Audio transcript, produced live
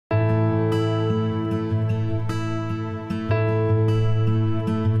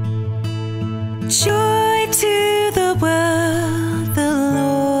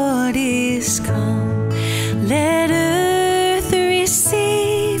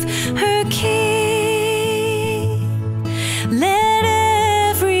King. Let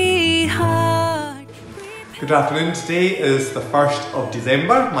every heart. Good afternoon. Today is the 1st of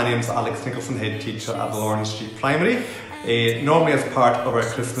December. My name is Alex Nicolson, head teacher at Lorne Street Primary. Normally, as part of our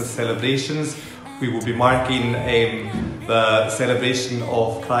Christmas celebrations, we will be marking the celebration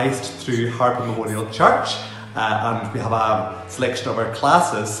of Christ through Harper Memorial Church, and we have a selection of our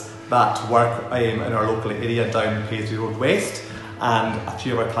classes that work in our local area down Paisley Road West, and a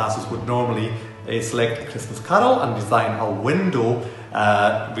few of our classes would normally select a Christmas carol and design a window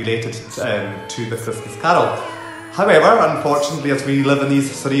related to the Christmas carol. However, unfortunately, as we live in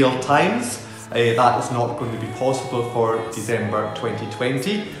these surreal times, that is not going to be possible for December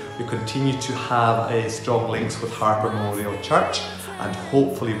 2020. We continue to have strong links with Harper Memorial Church, and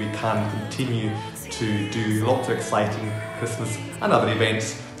hopefully we can continue to do lots of exciting Christmas and other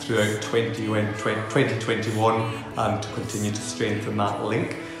events throughout 2021 and to continue to strengthen that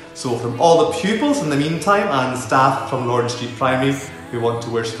link. So from all the pupils in the meantime and staff from Lorne Street Primary, we want to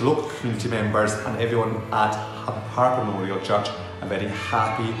wish the local community members and everyone at Harper Memorial Church a very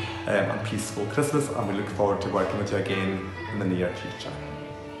happy and peaceful Christmas, and we look forward to working with you again in the near future.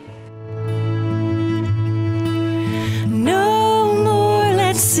 No more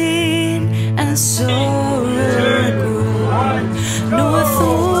let's sin and sorrow grow. No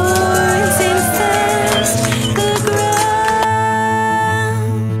thorns infest the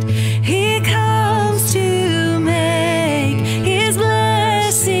ground. He comes to make His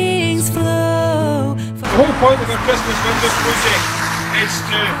blessings flow. The whole point of our Christmas Windows project is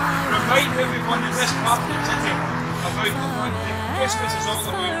to remind everyone in this part of the city about the fact that Christmas is all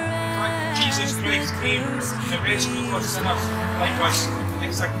about Jesus Christ came to rescue us sinners like us.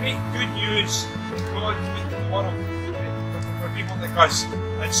 It's a great good news from God with the world, for people like us.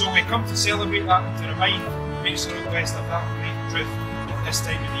 And so we come to celebrate that and to remind, make the request of that great truth at this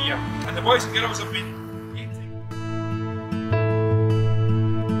time of the year. And the boys and girls have been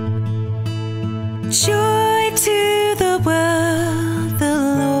Joy to the world, the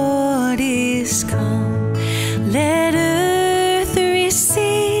Lord is come. Let earth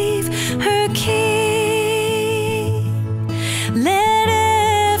receive her King. Let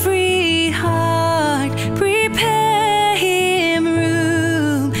every heart prepare Him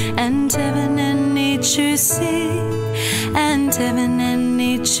room, and heaven and nature sing, and heaven and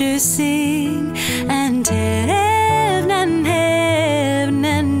nature sing, and heaven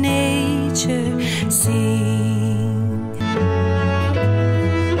and nature sing.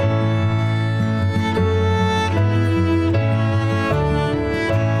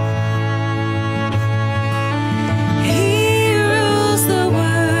 He rules the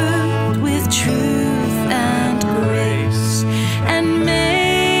world with truth and grace, and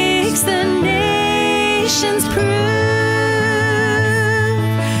makes the nations prove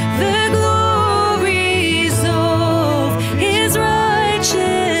the glories of His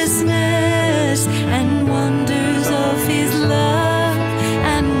righteousness, and wonders of His love,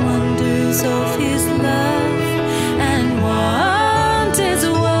 and wonders of His love, and wonders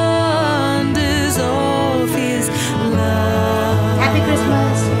of His love. Happy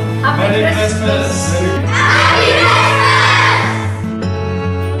Christmas! Merry Christmas!